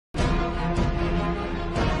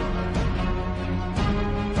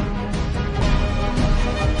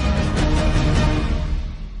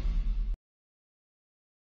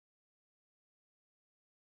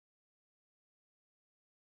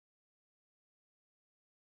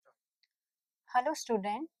Hello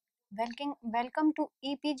student, welcome to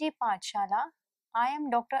EPG Pathshala. I am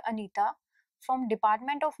Dr. Anita from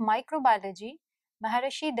Department of Microbiology,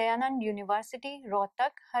 Maharishi Dayanand University,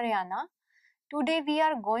 Rohtak, Haryana. Today we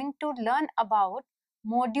are going to learn about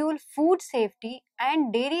module Food Safety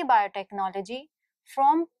and Dairy Biotechnology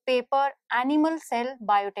from paper Animal Cell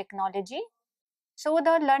Biotechnology. So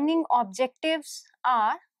the learning objectives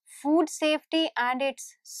are food safety and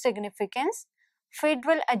its significance,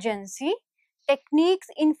 federal agency, techniques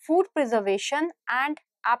in food preservation and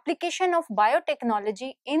application of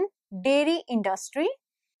biotechnology in dairy industry.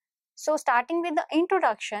 So starting with the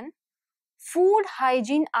introduction, food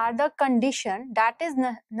hygiene are the condition that is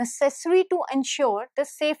necessary to ensure the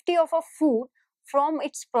safety of a food from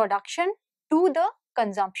its production to the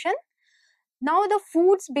consumption. Now the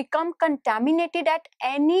foods become contaminated at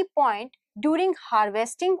any point during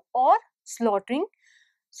harvesting or slaughtering.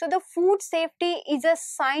 So the food safety is a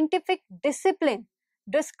scientific discipline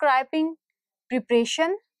describing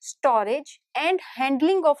preparation, storage and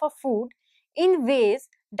handling of a food in ways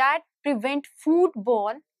that prevent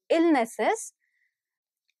foodborne illnesses.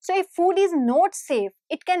 So if food is not safe,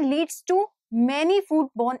 it can lead to many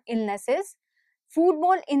foodborne illnesses.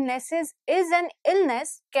 Foodborne illnesses is an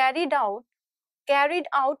illness carried out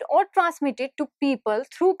or transmitted to people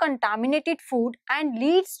through contaminated food and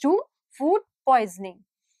leads to food poisoning.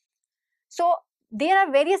 So there are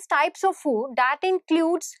various types of food that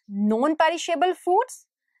includes non-perishable foods,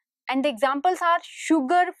 and the examples are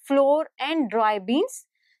sugar, flour and dry beans.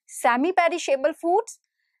 Semi-perishable foods,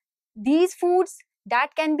 these foods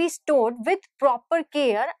that can be stored with proper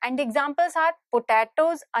care, and examples are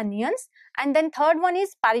potatoes, onions. And then third one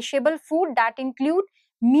is perishable food that include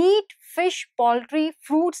meat, fish, poultry,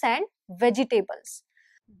 fruits and vegetables.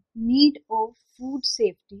 Need of food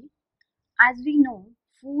safety. As we know,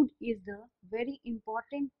 food is the very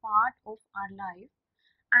important part of our life,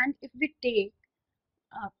 and if we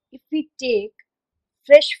take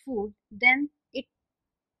fresh food, then it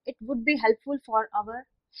would be helpful for our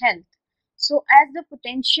health. So as the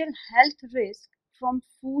potential health risk from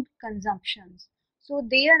food consumptions. So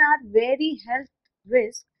there are very health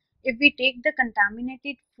risks if we take the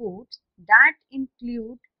contaminated foods that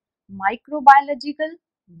include microbiological,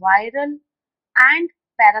 viral and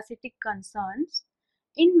parasitic concerns.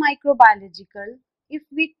 In microbiological, if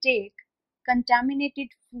we take contaminated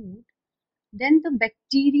food, then the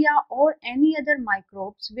bacteria or any other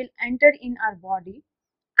microbes will enter in our body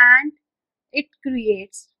and it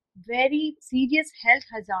creates very serious health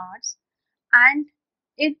hazards. And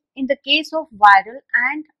in the case of viral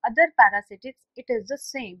and other parasitics, it is the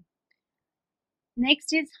same.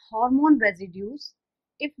 Next is hormone residues.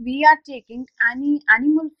 If we are taking any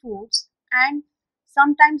animal foods, and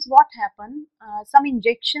sometimes what happen, some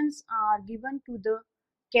injections are given to the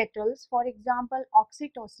kettles, for example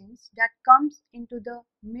oxytocins that comes into the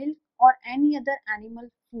milk or any other animal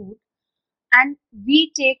food, and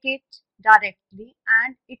we take it directly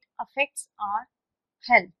and it affects our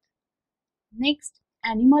health. Next,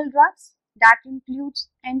 animal drugs that includes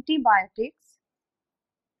antibiotics.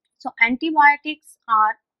 So antibiotics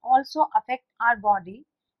are also affect our body.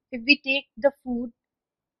 If we take the food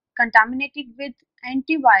contaminated with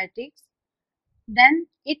antibiotics, then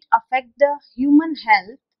it affect the human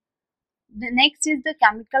health. The next is the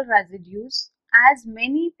chemical residues. As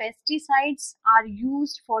many pesticides are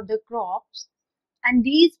used for the crops, and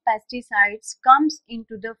these pesticides comes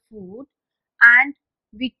into the food and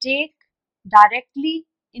we take directly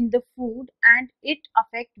in the food and it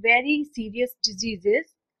affect very serious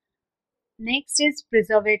diseases. Next is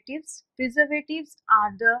preservatives. Preservatives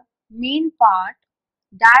are the main part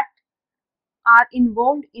that are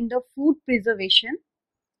involved in the food preservation.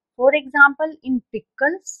 For example, in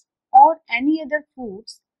pickles or any other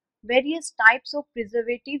foods, various types of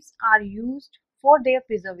preservatives are used for their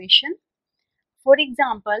preservation. For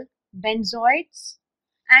example, benzoids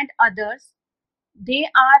and others, they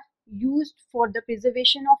are used for the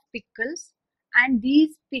preservation of pickles, and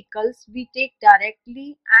these pickles we take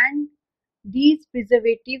directly and these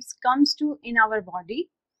preservatives comes to in our body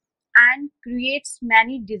and creates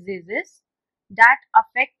many diseases that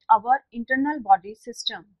affect our internal body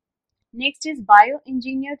system. Next is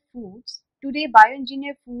bioengineered foods. Today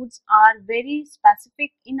bioengineered foods are very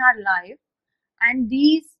specific in our life, and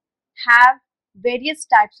these have various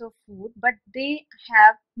types of food but they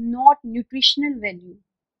have not nutritional value.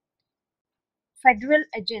 Federal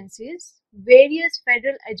agencies, various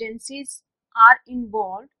federal agencies are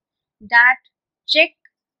involved that check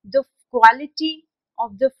the quality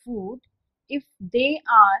of the food if they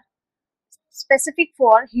are specific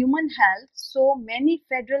for human health. So many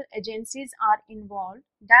federal agencies are involved.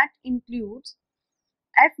 That includes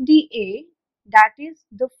FDA, that is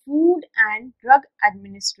the Food and Drug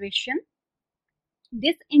Administration.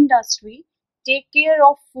 This industry take care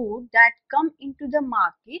of food that come into the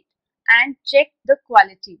market and check the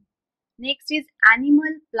quality. Next is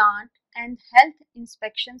Animal, Plant and Health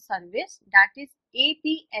Inspection Service, that is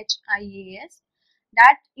APHIAS.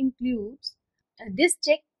 That includes this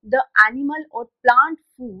check the animal or plant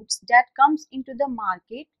foods that comes into the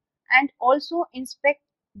market and also inspect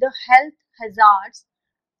the health hazards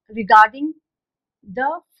regarding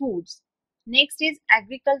the foods. Next is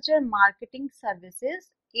Agriculture Marketing Services,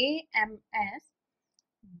 AMS.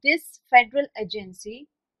 This federal agency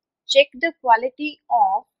check the quality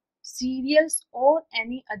of cereals or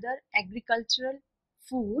any other agricultural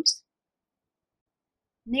foods.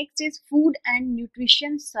 Next is Food and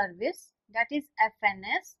Nutrition Service, that is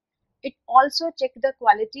FNS. It also check the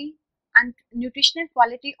quality and nutritional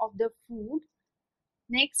quality of the food.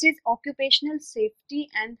 Next is Occupational Safety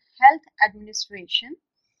and Health Administration,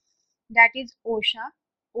 that is OSHA.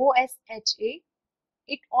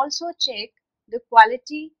 It also check the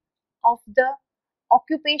quality of the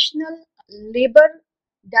occupational labor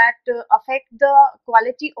that affect the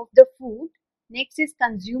quality of the food. Next is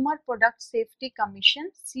Consumer Product Safety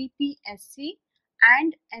Commission, CPSC,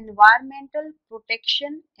 and Environmental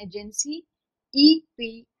Protection Agency,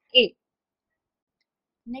 EPA.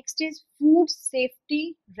 Next is Food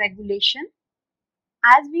Safety Regulation.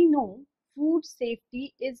 As we know, food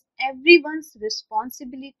safety is everyone's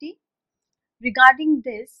responsibility. Regarding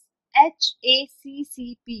this,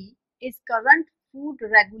 HACCP is Current Food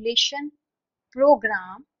Regulation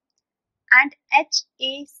Program, and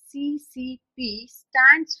HACCP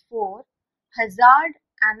stands for Hazard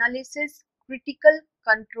Analysis Critical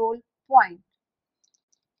Control Point.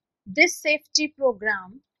 This safety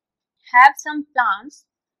program have some plans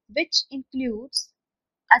which includes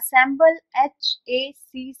assemble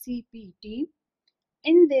HACCP team.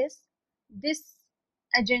 In this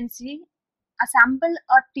agency assemble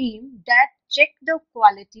a team that check the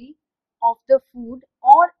quality of the food,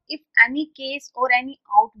 or if any case or any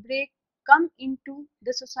outbreak come into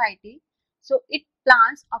the society, so it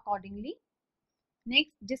plans accordingly.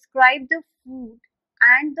 Next, describe the food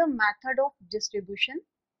and the method of distribution.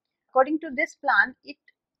 According to this plan, it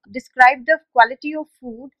describes the quality of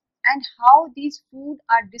food and how these food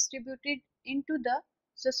are distributed into the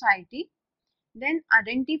society. Then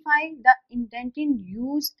identify the intended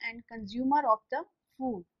use and consumer of the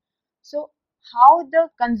food. So how the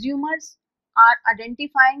consumers are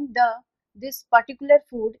identifying this particular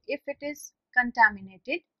food if it is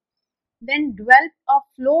contaminated. Then develop a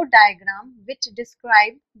flow diagram which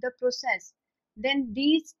describe the process. Then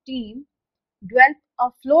these team develop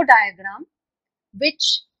a flow diagram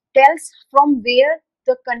which tells from where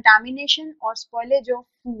the contamination or spoilage of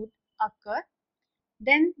food occur.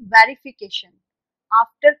 Then verification.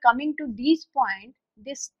 After coming to these points,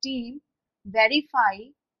 this team verify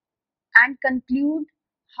and conclude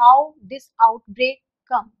how this outbreak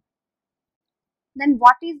come. Then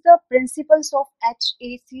what is the principles of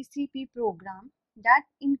HACCP program? That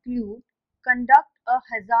include conduct a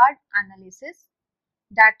hazard analysis,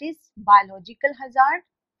 that is biological hazard,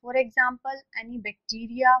 for example any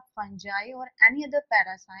bacteria, fungi or any other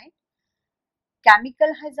parasite.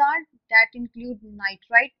 Chemical hazard, that include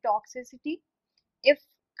nitrite toxicity, if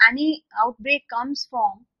any outbreak comes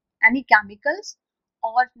from any chemicals.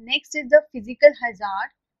 Or next is the physical hazard,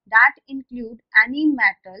 that include any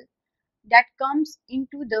metal that comes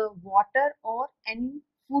into the water or any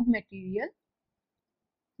food material.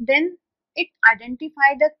 Then it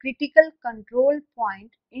identify the critical control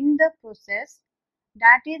point in the process,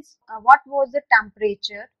 that is what was the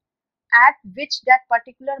temperature at which that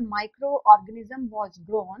particular microorganism was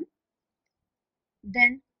grown.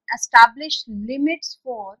 Then establish limits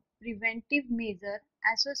for preventive measure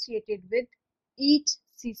associated with each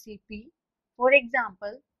CCP. For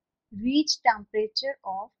example, reach temperature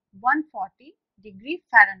of 140 °F.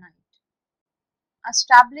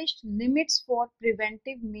 Establish limits for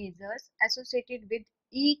preventive measures associated with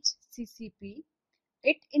each CCP.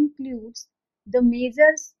 It includes the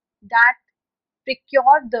measures that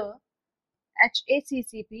procure the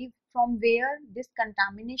HACCP from where this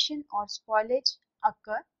contamination or spoilage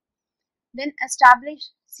occur. Then establish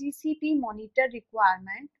CCP monitor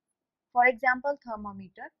requirement, for example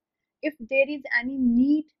thermometer. If there is any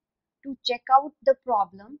need to check out the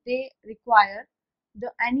problem, they require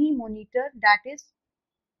the any monitor, that is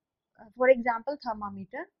for example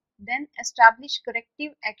thermometer. Then establish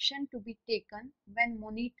corrective action to be taken when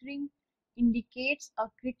monitoring indicates a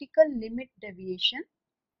critical limit deviation.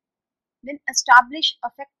 Then establish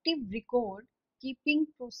effective record keeping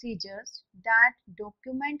procedures that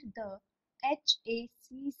document the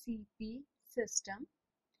HACCP system.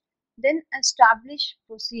 Then establish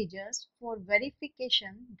procedures for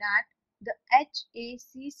verification that the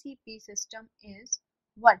HACCP system is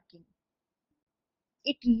working.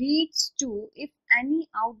 It leads to, if any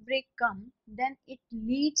outbreak come, then it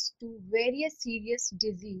leads to various serious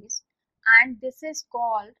disease, and this is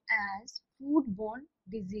called as foodborne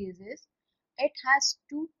diseases. It has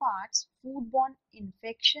two parts: foodborne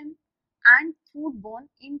infection and foodborne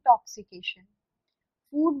intoxication.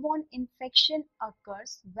 Foodborne infection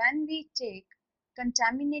occurs when we take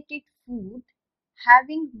contaminated food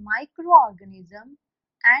having microorganism,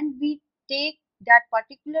 and we take that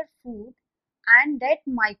particular food and that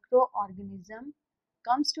microorganism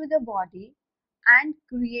comes to the body and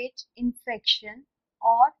create infection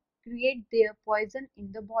or create their poison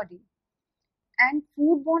in the body. And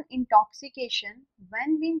foodborne intoxication,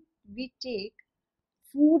 when we take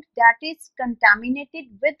food that is contaminated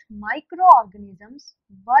with microorganisms,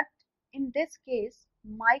 but in this case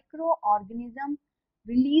microorganism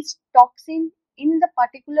release toxin in the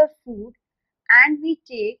particular food, and we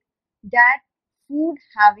take that food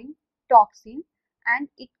having toxin, and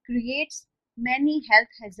it creates many health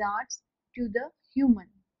hazards to the human.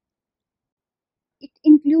 It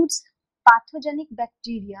includes pathogenic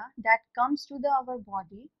bacteria that comes to our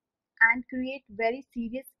body and create very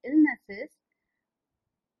serious illnesses.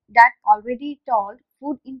 That already told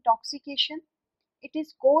food intoxication. It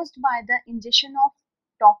is caused by the ingestion of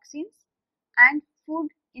toxins, and food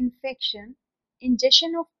infection,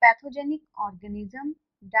 ingestion of pathogenic organisms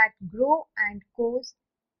that grow and cause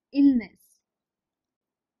illness.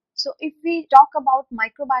 So if we talk about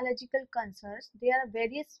microbiological concerns, there are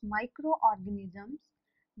various microorganisms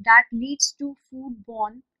that leads to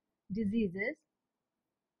foodborne diseases.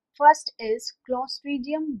 First is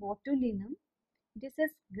Clostridium botulinum. This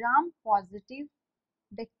is gram-positive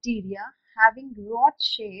bacteria having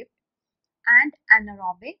rod-shaped and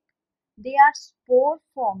anaerobic. They are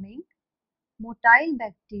spore-forming motile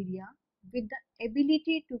bacteria with the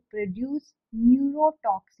ability to produce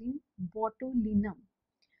neurotoxin botulinum.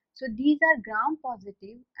 So these are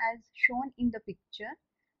gram-positive as shown in the picture.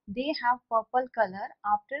 They have purple color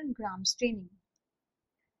after gram staining.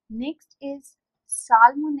 Next is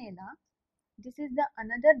Salmonella. This is the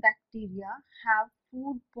another bacteria have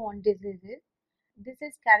foodborne diseases. This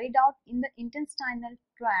is carried out in the intestinal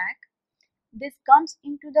tract. This comes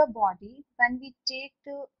into the body when we take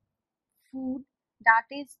the food that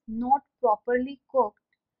is not properly cooked.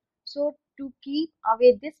 So to keep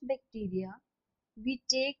away this bacteria, we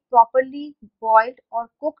take properly boiled or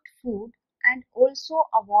cooked food and also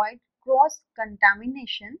avoid cross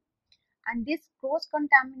contamination. And this cross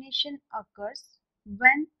contamination occurs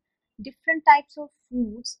when different types of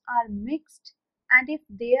foods are mixed, and if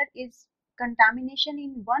there is contamination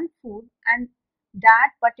in one food and that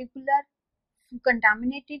particular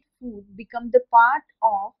contaminated food become the part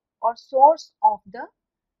of or source of the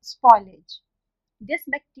spoilage. This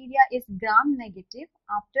bacteria is gram negative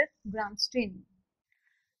after gram staining.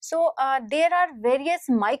 So there are various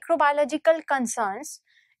microbiological concerns.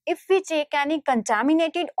 If we take any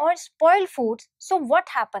contaminated or spoiled foods, so what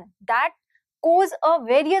happen? That cause a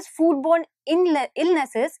various foodborne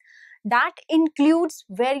illnesses that includes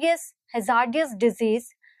various hazardous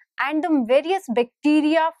disease and the various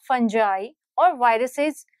bacteria, fungi or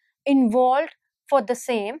viruses involved for the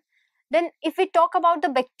same. Then if we talk about the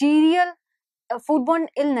bacterial foodborne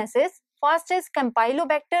illnesses, first is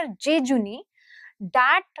Campylobacter jejuni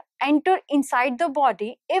that enter inside the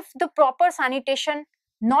body if the proper sanitation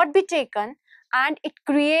not be taken, and it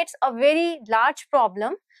creates a very large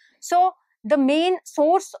problem. So the main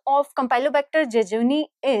source of Campylobacter jejuni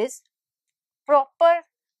is proper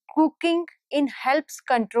cooking in helps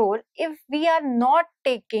control. If we are not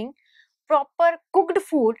taking proper cooked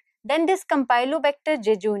food, then this Campylobacter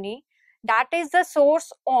jejuni, that is the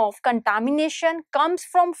source of contamination, comes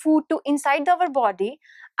from food to inside our body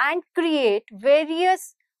and create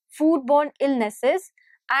various foodborne illnesses.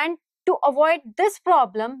 And to avoid this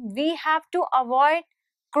problem, we have to avoid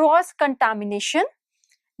cross contamination.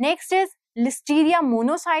 Next is Listeria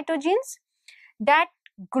monocytogenes that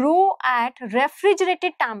grow at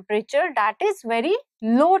refrigerated temperature, that is very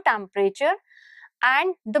low temperature,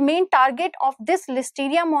 and the main target of this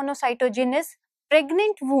Listeria monocytogenes is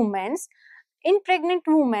pregnant women. In pregnant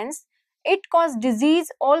women, it causes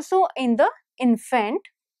disease also in the infant.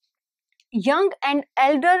 Young and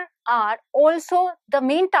elder are also the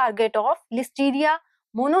main target of Listeria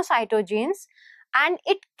monocytogenes, and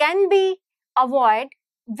it can be avoided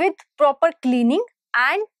with proper cleaning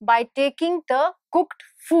and by taking the cooked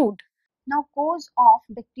food. Now, cause of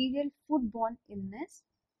bacterial foodborne illness.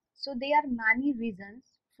 So there are many reasons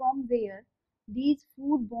from where these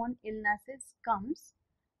foodborne illnesses comes.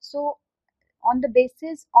 So on the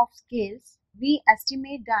basis of scales, we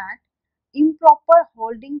estimate that improper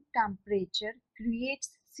holding temperature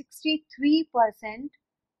creates 63%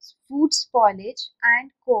 food spoilage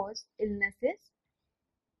and cause illnesses.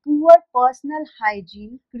 Poor personal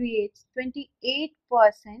hygiene creates 28%.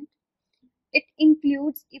 It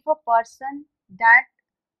includes if a person that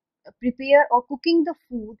prepare or cooking the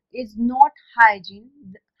food is not hygiene,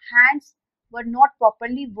 the hands were not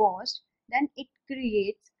properly washed, then it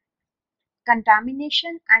creates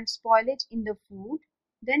contamination and spoilage in the food.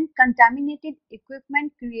 Then contaminated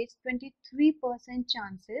equipment creates 23%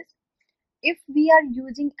 chances. If we are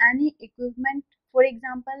using any equipment, for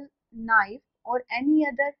example knife or any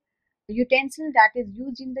other utensil that is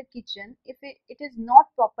used in the kitchen, if it is not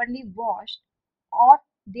properly washed or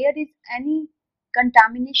there is any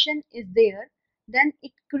contamination is there, then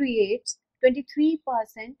it creates 23%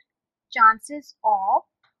 chances of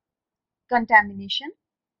contamination.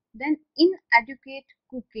 Then inadequate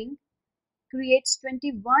cooking creates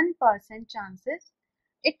 21% chances.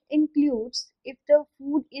 It includes if the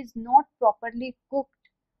food is not properly cooked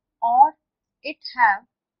or it have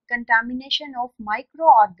contamination of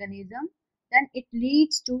microorganism, then it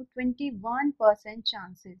leads to 21%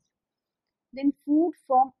 chances. Then food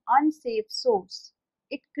from unsafe source,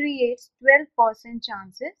 it creates 12%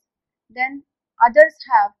 chances. Then others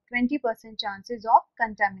have 20% chances of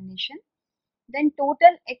contamination. Then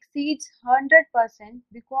total exceeds 100%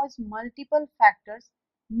 because multiple factors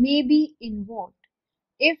may be involved.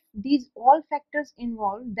 If these all factors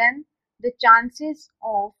involved, then the chances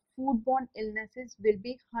of foodborne illnesses will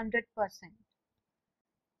be 100%.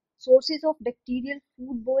 Sources of bacterial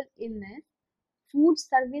foodborne illness. Food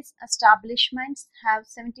service establishments have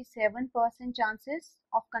 77% chances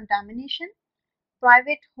of contamination.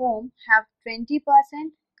 Private home have 20%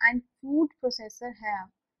 and food processor have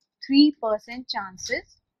 3%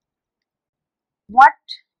 chances. What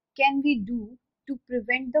can we do to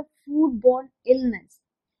prevent the foodborne illness?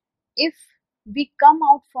 If we come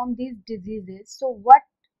out from these diseases, so what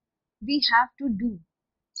we have to do?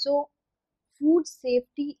 So food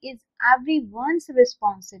safety is everyone's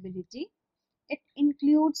responsibility. It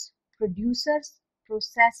includes producers,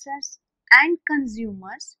 processors and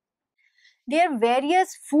consumers. There are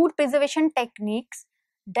various food preservation techniques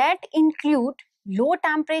that include low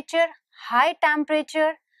temperature, high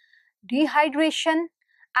temperature, dehydration,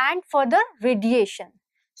 and further radiation.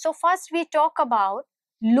 So first we talk about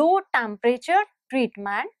low temperature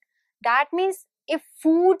treatment. That means if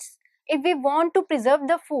we want to preserve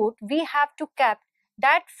the food, we have to keep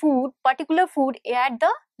that particular food at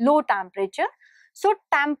the low temperature. So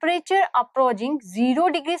temperature approaching 0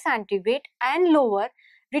 degree centigrade and lower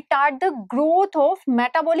retard the growth of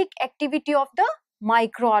metabolic activity of the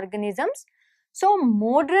microorganisms. So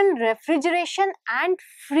modern refrigeration and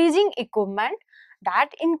freezing equipment that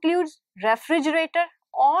includes refrigerator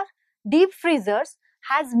or deep freezers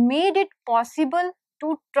has made it possible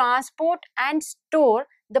to transport and store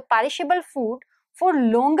the perishable food for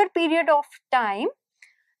longer period of time.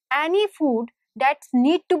 Any food that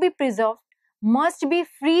need to be preserved must be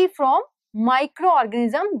free from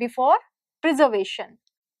microorganism before preservation.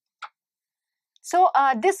 So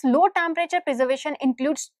this low temperature preservation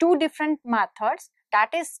includes two different methods, that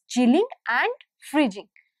is chilling and freezing.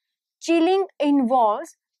 Chilling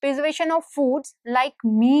involves preservation of foods like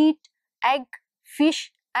meat, egg,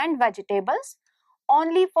 fish and vegetables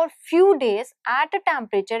only for few days at a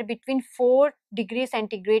temperature between 4 degrees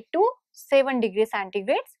centigrade to 7 degrees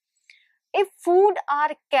centigrade. If food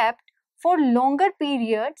are kept for longer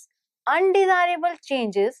periods, undesirable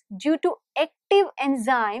changes due to active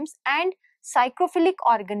enzymes and psychrophilic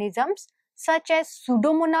organisms such as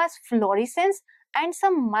Pseudomonas fluorescens and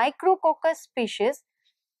some Micrococcus species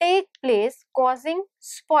take place, causing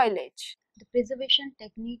spoilage. The preservation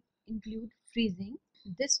technique include freezing.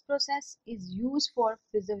 This process is used for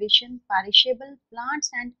preservation perishable plants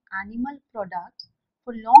and animal products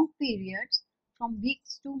for long periods from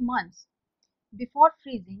weeks to months. Before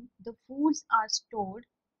freezing, the foods are stored,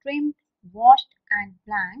 trimmed, washed and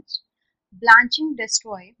blanched. Blanching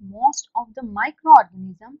destroys most of the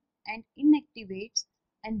microorganisms and inactivates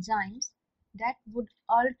enzymes that would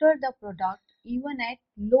alter the product even at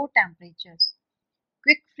low temperatures.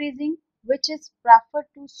 Quick freezing, which is preferred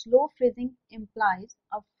to slow freezing, implies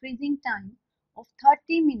a freezing time of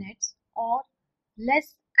 30 minutes or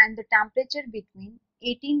less and the temperature between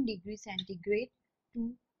 18 degrees centigrade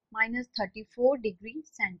to minus 34 degrees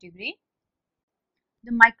centigrade.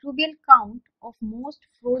 The microbial count of most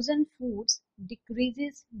frozen foods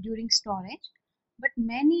decreases during storage, but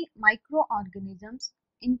many microorganisms,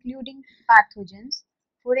 including pathogens,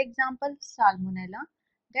 for example Salmonella,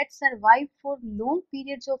 that survive for long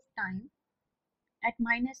periods of time at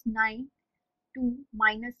minus 9 to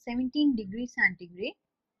minus 17 degrees centigrade.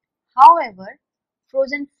 However,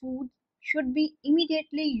 frozen food should be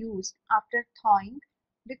immediately used after thawing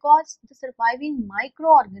because the surviving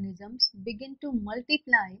microorganisms begin to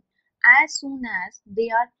multiply as soon as they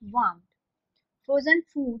are warmed. Frozen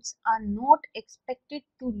foods are not expected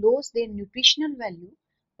to lose their nutritional value,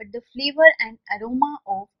 but the flavor and aroma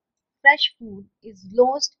of fresh food is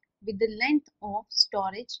lost with the length of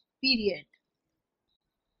storage period.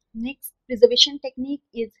 Next preservation technique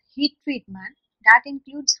is heat treatment that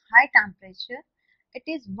includes high temperature. It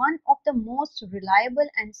is one of the most reliable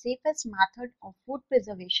and safest method of food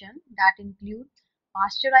preservation that include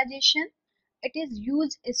pasteurization. It is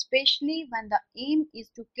used especially when the aim is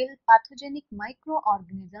to kill pathogenic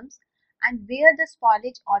microorganisms and where the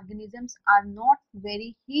spoilage organisms are not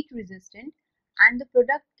very heat resistant and the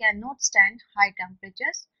product cannot stand high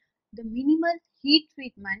temperatures. The minimal heat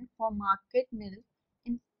treatment for market milk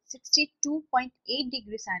in 62.8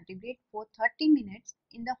 degrees centigrade for 30 minutes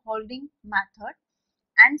in the holding method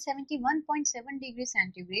and 71.7 degrees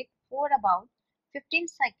centigrade for about 15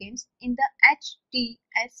 seconds in the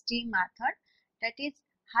HTST method, that is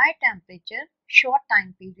high temperature short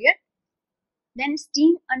time period. Then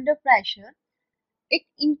steam under pressure. It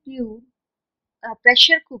includes a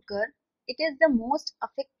pressure cooker. It is the most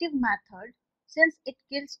effective method since it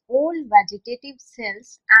kills all vegetative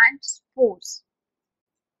cells and spores.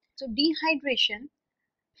 So dehydration.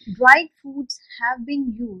 Dried foods have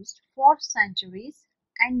been used for centuries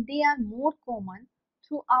and they are more common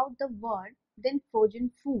throughout the world than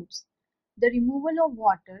frozen foods. The removal of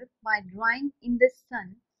water by drying in the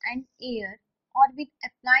sun and air or with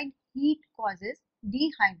applied heat causes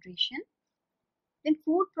dehydration. Then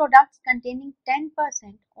food products containing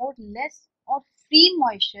 10% or less or free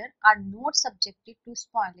moisture are not subjected to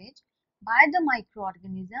spoilage by the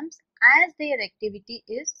microorganisms as their activity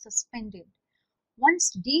is suspended.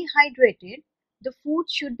 Once dehydrated, the food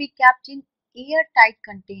should be kept in airtight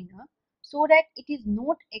container so that it is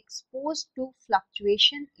not exposed to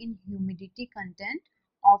fluctuation in humidity content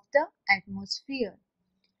of the atmosphere.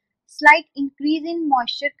 Slight increase in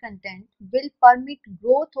moisture content will permit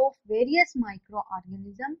growth of various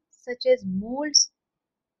microorganisms such as molds,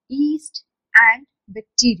 yeast, and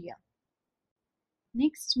bacteria.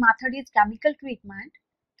 Next method is chemical treatment.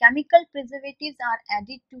 Chemical preservatives are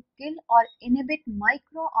added to kill or inhibit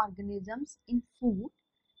microorganisms in food.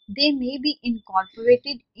 They may be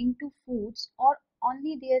incorporated into foods or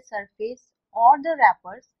only their surface or the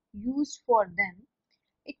wrappers used for them.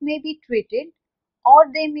 It may be treated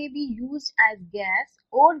or they may be used as gas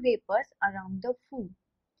or vapors around the food.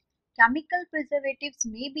 Chemical preservatives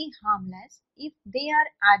may be harmless if they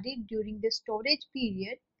are added during the storage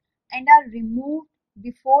period and are removed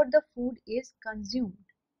before the food is consumed.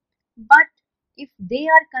 But if they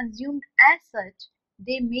are consumed as such,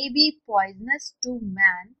 they may be poisonous to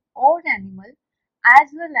man or animal as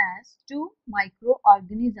well as to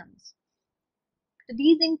microorganisms. So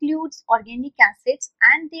these includes organic acids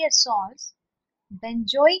and their salts.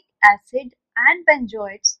 Benzoic acid and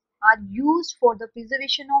benzoates are used for the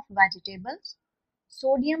preservation of vegetables.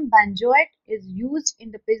 Sodium benzoate is used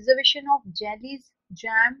in the preservation of jellies,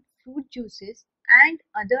 jam, fruit juices, and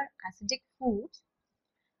other acidic foods.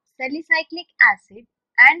 Salicylic acid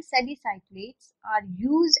and salicylates are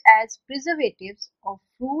used as preservatives of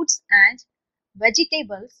fruits and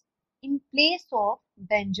vegetables in place of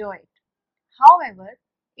benzoate. However,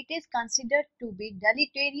 it is considered to be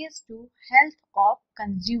deleterious to health of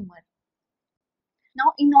consumer.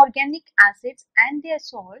 Now, inorganic acids and their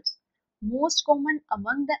salts. Most common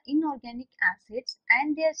among the inorganic acids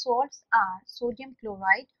and their salts are sodium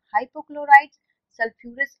chloride, hypochlorites,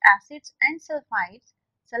 sulfurous acids and sulfides,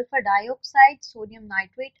 sulfur dioxide, sodium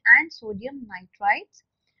nitrate and sodium nitrites.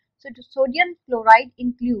 So the sodium chloride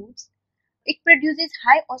includes, it produces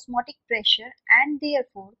high osmotic pressure and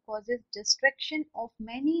therefore causes destruction of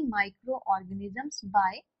many microorganisms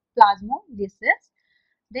by plasmolysis.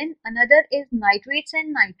 Then another is nitrates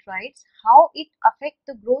and nitrites, how it affect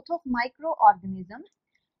the growth of microorganisms.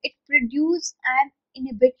 It produces an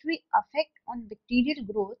inhibitory effect on bacterial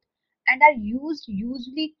growth and are used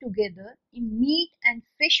usually together in meat and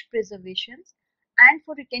fish preservations and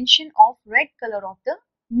for retention of red color of the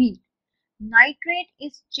meat. Nitrate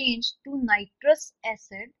is changed to nitrous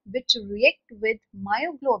acid which react with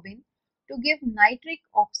myoglobin to give nitric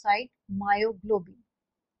oxide myoglobin.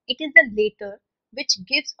 It is the latter which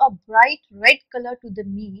gives a bright red color to the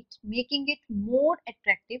meat, making it more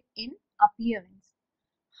attractive in appearance.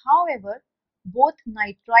 However, both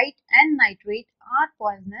nitrite and nitrate are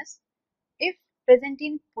poisonous if present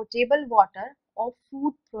in potable water or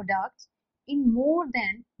food products in more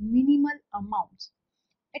than minimal amounts.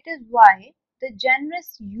 It is why the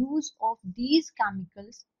generous use of these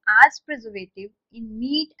chemicals as preservative in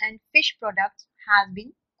meat and fish products has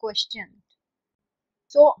been questioned.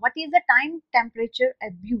 So, what is the time temperature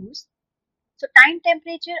abuse? So, time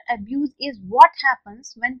temperature abuse is what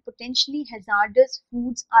happens when potentially hazardous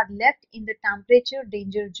foods are left in the temperature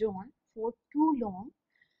danger zone for too long.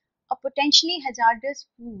 A potentially hazardous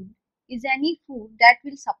food is any food that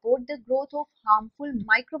will support the growth of harmful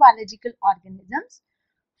microbiological organisms.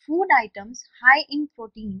 Food items high in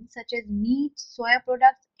protein, such as meat, soya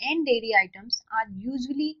products, and dairy items, are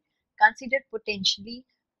usually considered potentially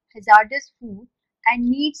hazardous food and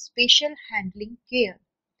need special handling care.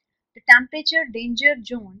 The temperature danger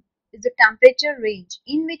zone is the temperature range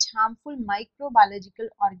in which harmful microbiological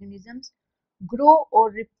organisms grow or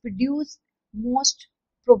reproduce most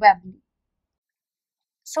probably.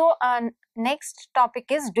 So, next topic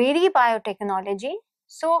is dairy biotechnology.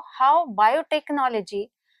 So, how biotechnology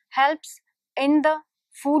helps in the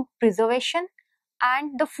food preservation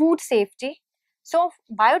and the food safety. So,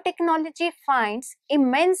 biotechnology finds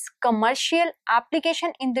immense commercial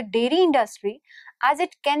application in the dairy industry as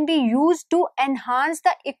it can be used to enhance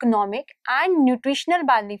the economic and nutritional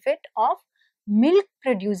benefit of milk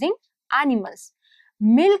producing animals.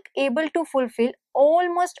 Milk able to fulfill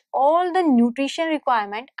almost all the nutrition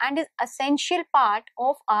requirement and is essential part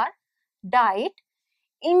of our diet.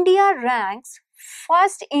 India ranks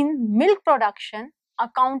first in milk production,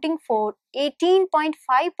 accounting for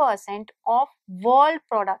 18.5% of world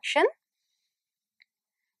production.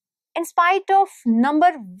 In spite of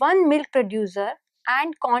number one milk producer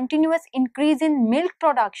and continuous increase in milk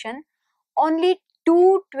production, only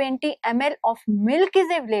 220 ml of milk is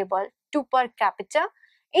available to per capita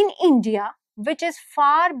in India, which is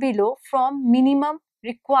far below from minimum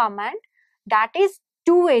requirement, that is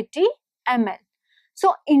 280 ml.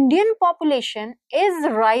 So Indian population is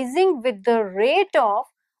rising with the rate of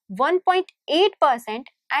 1.8%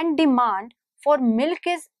 and demand for milk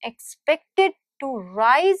is expected to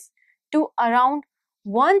rise to around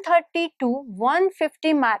 130 to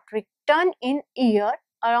 150 metric ton in year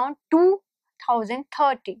around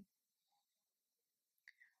 2030.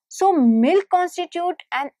 So milk constitute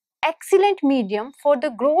an excellent medium for the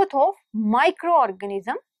growth of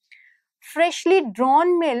microorganisms. Freshly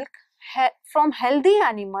drawn milk from healthy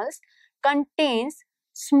animals contains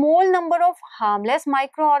small number of harmless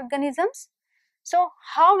microorganisms. So,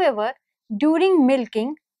 however, during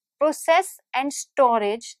milking, process and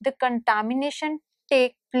storage, the contamination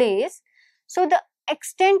take place. So, the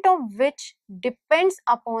extent of which depends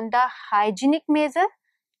upon the hygienic measure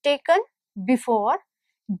taken before,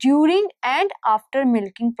 during and after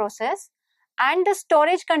milking process and the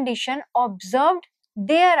storage condition observed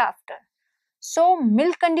thereafter. So,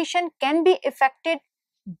 milk condition can be affected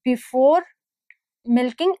before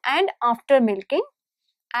milking and after milking,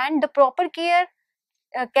 and the proper care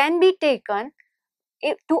can be taken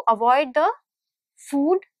to avoid the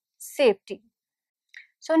food safety.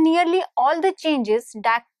 So, nearly all the changes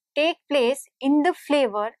that take place in the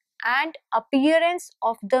flavor and appearance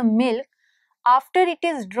of the milk after it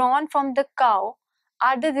is drawn from the cow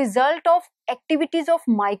are the result of activities of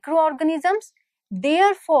microorganisms.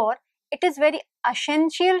 Therefore, it is very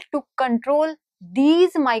essential to control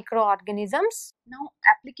these microorganisms. Now,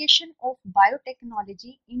 application of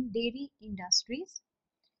biotechnology in dairy industries.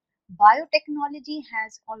 Biotechnology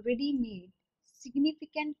has already made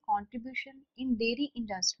significant contribution in dairy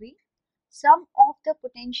industry. Some of the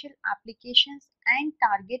potential applications and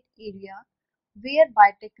target area where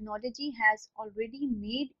biotechnology has already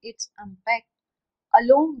made its impact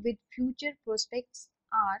along with future prospects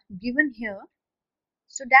are given here.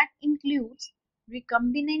 So that includes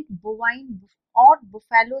recombinant bovine or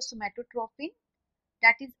buffalo somatotropin,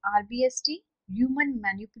 that is RBST, human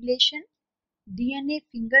manipulation, DNA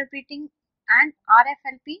fingerprinting and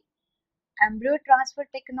RFLP, embryo transfer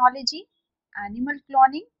technology, animal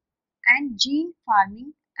cloning, and gene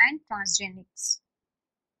farming and transgenics.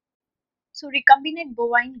 So, recombinant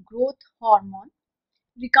bovine growth hormone.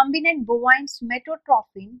 Recombinant bovine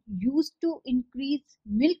somatotropin used to increase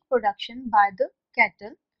milk production by the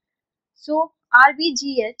cattle. So,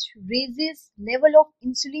 RBGH raises level of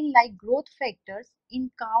insulin-like growth factors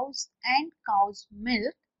in cows and cow's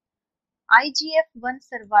milk. IGF-1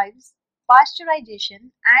 survives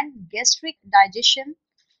pasteurization and gastric digestion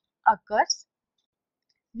occurs.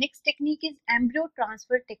 Next technique is embryo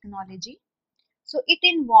transfer technology. So it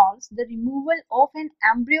involves the removal of an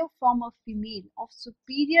embryo from a female of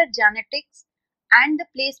superior genetics and the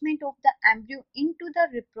placement of the embryo into the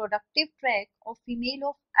reproductive tract of female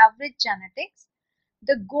of average genetics.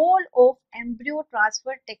 The goal of embryo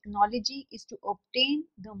transfer technology is to obtain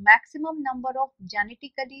the maximum number of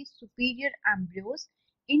genetically superior embryos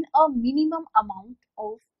in a minimum amount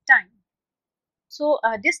of time. So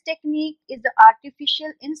this technique is the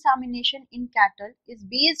artificial insemination in cattle is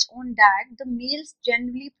based on that the males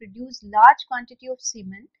generally produce large quantity of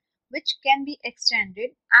semen which can be extended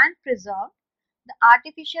and preserved. The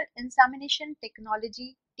artificial insemination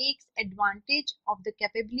technology takes advantage of the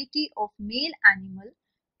capability of male animal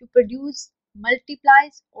to produce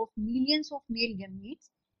multiplies of millions of male gametes,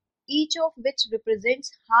 each of which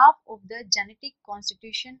represents half of the genetic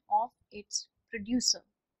constitution of its producer.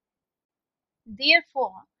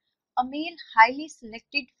 Therefore, a male highly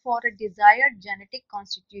selected for a desired genetic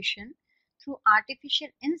constitution through artificial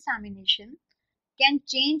insemination can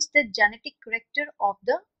change the genetic character of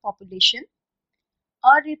the population.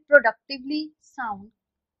 A reproductively sound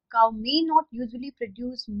cow may not usually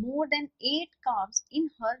produce more than 8 calves in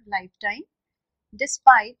her lifetime,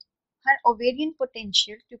 despite her ovarian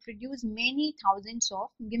potential to produce many thousands of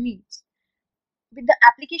gametes. With the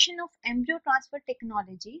application of embryo transfer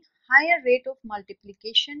technology, higher rate of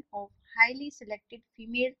multiplication of highly selected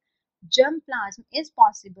female germplasm is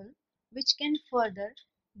possible, which can further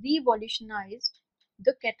revolutionize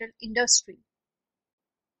the cattle industry.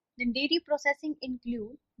 Then dairy processing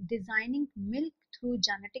include designing milk through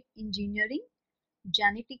genetic engineering,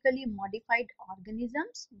 genetically modified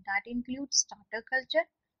organisms that include starter culture,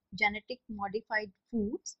 genetic modified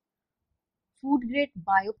foods, food grade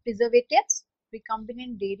biopreservatives,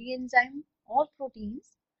 recombinant dairy enzyme or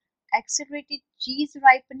proteins, accelerated cheese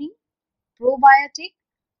ripening, probiotic,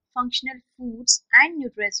 functional foods and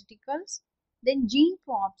nutraceuticals, then gene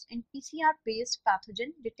probes and PCR based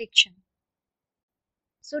pathogen detection.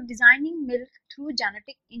 So designing milk through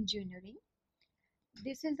genetic engineering.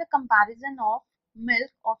 This is a comparison of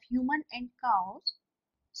milk of human and cows.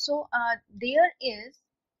 So there is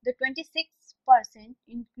the 26%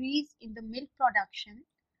 increase in the milk production,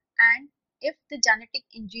 and if the genetic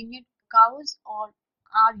engineered cows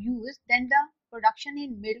are used, then the production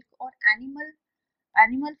in milk or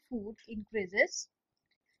animal food increases.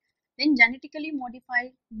 Then genetically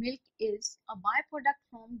modified milk is a byproduct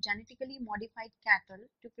from genetically modified cattle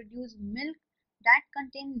to produce milk that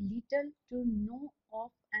contain little to no of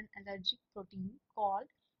an allergic protein called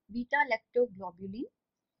beta-lactoglobulin.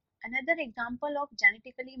 Another example of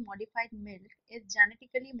genetically modified milk is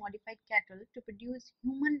genetically modified cattle to produce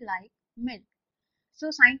human-like milk. So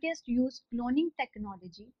scientists use cloning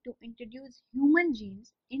technology to introduce human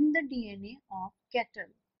genes in the DNA of cattle.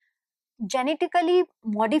 Genetically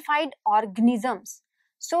modified organisms.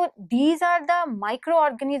 So these are the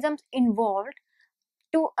microorganisms involved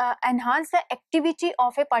to enhance the activity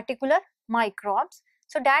of a particular microbes.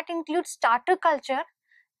 So that includes starter culture.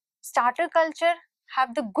 Starter culture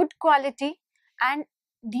have the good quality, and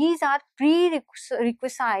these are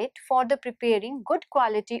prerequisite for the preparing good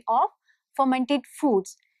quality of fermented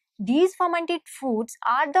foods. These fermented foods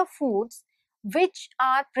are the foods which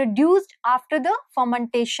are produced after the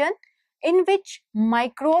fermentation, in which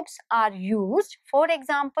microbes are used. For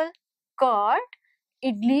example, curd,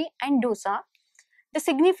 idli and dosa. The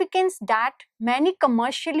significance that many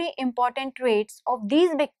commercially important traits of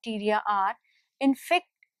these bacteria are in fact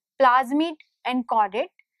plasmid encoded,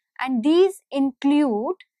 and these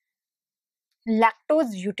include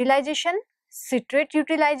lactose utilization, citrate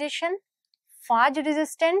utilization, phage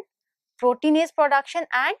resistant, proteinase production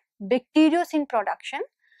and bacteriocin production.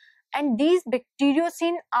 And these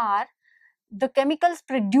bacteriocin are the chemicals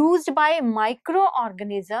produced by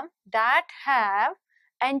microorganisms that have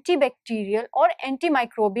antibacterial or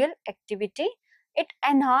antimicrobial activity. It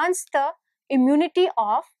enhances the immunity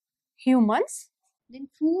of humans. Then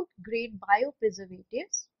food grade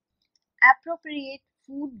biopreservatives. Appropriate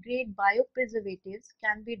food grade biopreservatives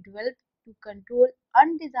can be developed to control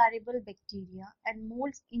undesirable bacteria and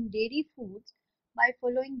molds in dairy foods by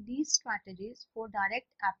following these strategies for direct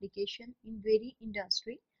application in dairy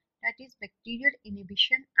industry, that is bacterial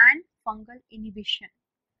inhibition and fungal inhibition.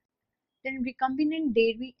 Then recombinant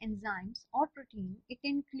dairy enzymes or protein, it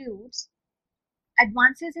includes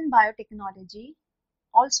advances in biotechnology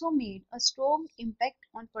also made a strong impact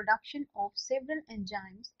on production of several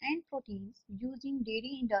enzymes and proteins used in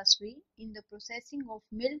dairy industry in the processing of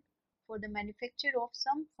milk for the manufacture of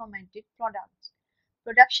some fermented products.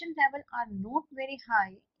 Production levels are not very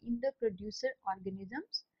high in the producer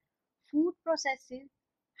organisms. Food processing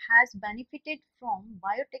has benefited from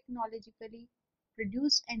biotechnologically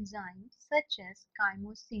produced enzymes such as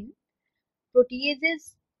chymosin,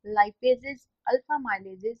 proteases, lipases, alpha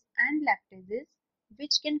amylases, and lactases,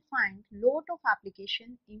 which can find lot of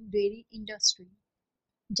application in dairy industry.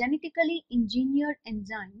 Genetically engineered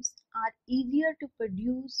enzymes are easier to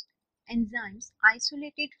produce enzymes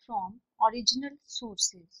isolated from original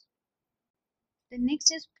sources. The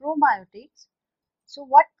next is probiotics. So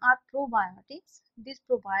what are probiotics? These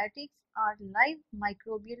probiotics are live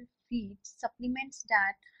microbial feed supplements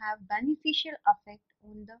that have beneficial effect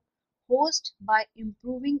on the host by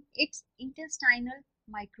improving its intestinal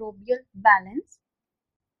microbial balance.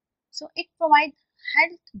 So it provides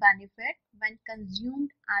health benefit when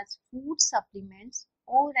consumed as food supplements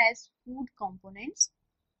or as food components.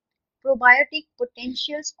 Probiotic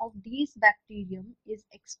potentials of these bacterium is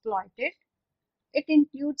exploited. It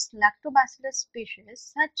includes lactobacillus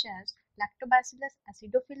species such as Lactobacillus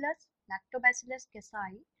acidophilus, Lactobacillus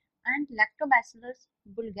casei, and Lactobacillus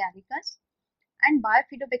bulgaricus, and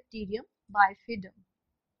Bifidobacterium bifidum.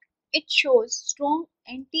 It shows strong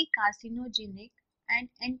anti-carcinogenic and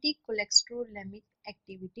anti-cholesterolemic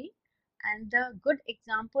activity, and the good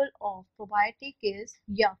example of probiotic is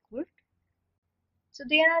Yakult. So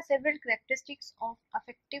there are several characteristics of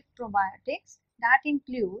effective probiotics that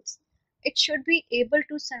includes it should be able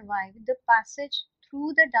to survive the passage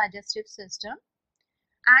through the digestive system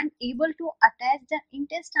and able to attach the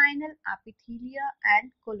intestinal epithelia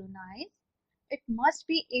and colonize. It must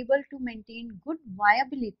be able to maintain good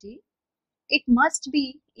viability. It must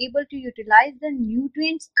be able to utilize the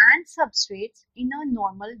nutrients and substrates in a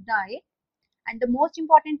normal diet. And the most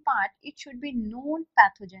important part, it should be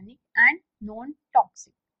non-pathogenic and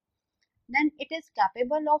non-toxic. Then it is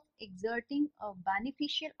capable of exerting a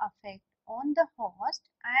beneficial effect on the host,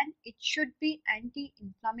 and it should be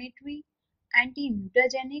anti-inflammatory,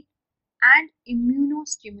 anti-mutagenic, and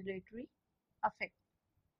immunostimulatory effect.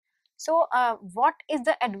 So, what is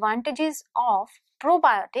the advantages of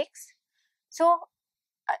probiotics? So,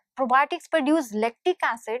 probiotics produce lactic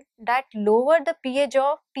acid that lower the pH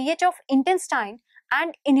of intestine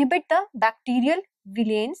and inhibit the bacterial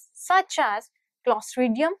villains such as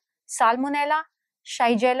Clostridium, Salmonella,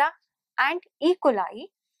 Shigella, and E.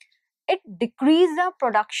 coli. It decreases the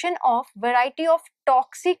production of variety of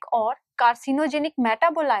toxic or carcinogenic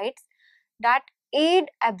metabolites that aid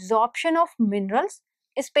absorption of minerals,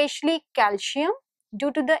 especially calcium,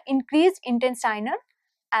 due to the increased intestinal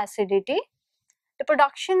acidity. The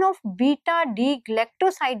production of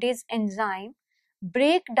beta-D-galactosidase enzyme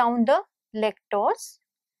break down the lactose.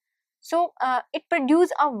 So it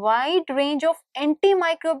produces a wide range of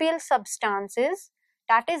antimicrobial substances,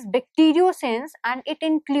 that is bacteriocins, and it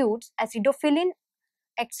includes acidophilin,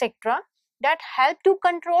 etc., that help to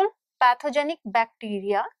control pathogenic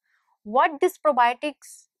bacteria. What these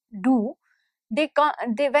probiotics do, they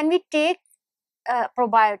when we take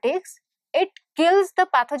probiotics, it kills the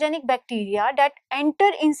pathogenic bacteria that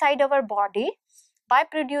enter inside our body by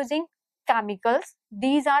producing chemicals.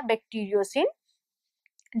 These are bacteriocin.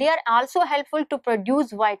 They are also helpful to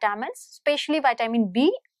produce vitamins, especially vitamin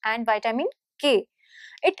B and vitamin K.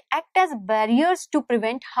 It acts as barriers to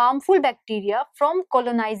prevent harmful bacteria from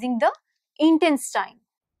colonizing the intestine.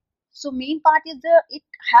 So main part is it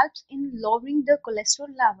helps in lowering the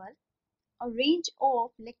cholesterol level. A range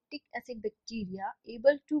of lactic acid bacteria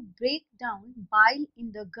able to break down bile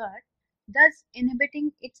in the gut, thus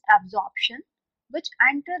inhibiting its absorption, which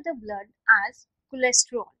enter the blood as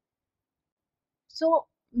cholesterol. So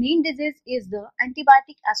main disease is the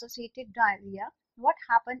antibiotic associated diarrhea. What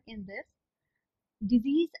happen in this?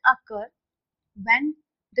 Disease occur when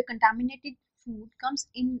the contaminated food comes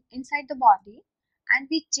inside the body, and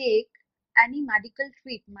we take any medical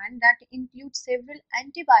treatment that includes several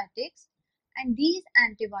antibiotics, and these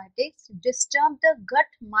antibiotics disturb the gut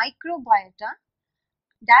microbiota.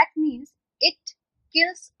 That means it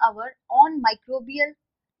kills our own microbial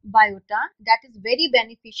biota that is very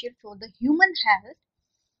beneficial for the human health,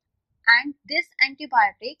 and this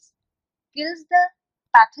antibiotics kills the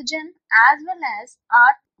pathogen as well as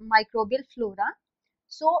our microbial flora.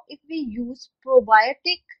 So if we use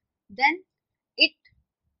probiotic, then it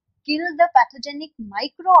kills the pathogenic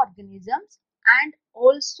microorganisms and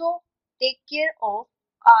also take care of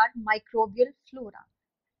our microbial flora.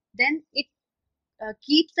 Then it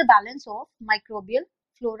keeps the balance of microbial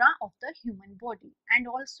flora of the human body and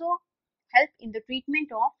also help in the treatment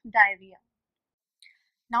of diarrhea.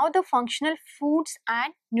 Now the functional foods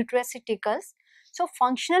and nutraceuticals. So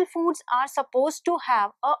functional foods are supposed to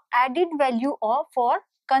have a added value for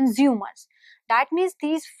consumers. That means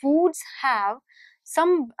these foods have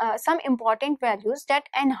some important values that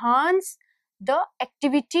enhance the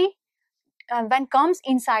activity when comes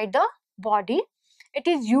inside the body. It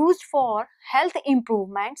is used for health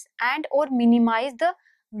improvements and or minimize the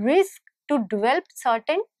risk to develop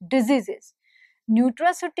certain diseases.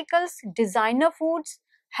 Nutraceuticals, designer foods,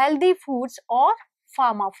 healthy foods or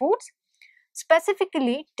pharma foods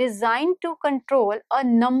specifically designed to control a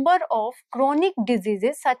number of chronic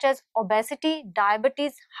diseases such as obesity,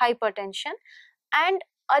 diabetes, hypertension and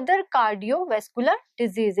other cardiovascular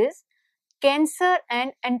diseases, cancer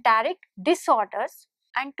and enteric disorders.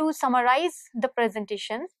 And to summarize the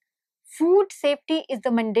presentation, food safety is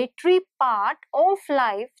the mandatory part of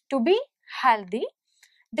life to be healthy.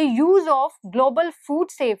 The use of global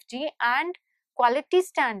food safety and quality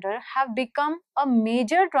standard have become a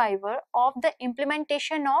major driver of the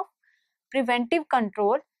implementation of preventive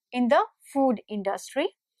control in the food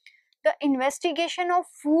industry. The investigation of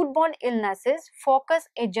foodborne illnesses focus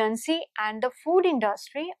agency and the food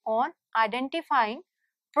industry on identifying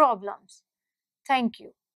problems. Thank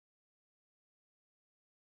you.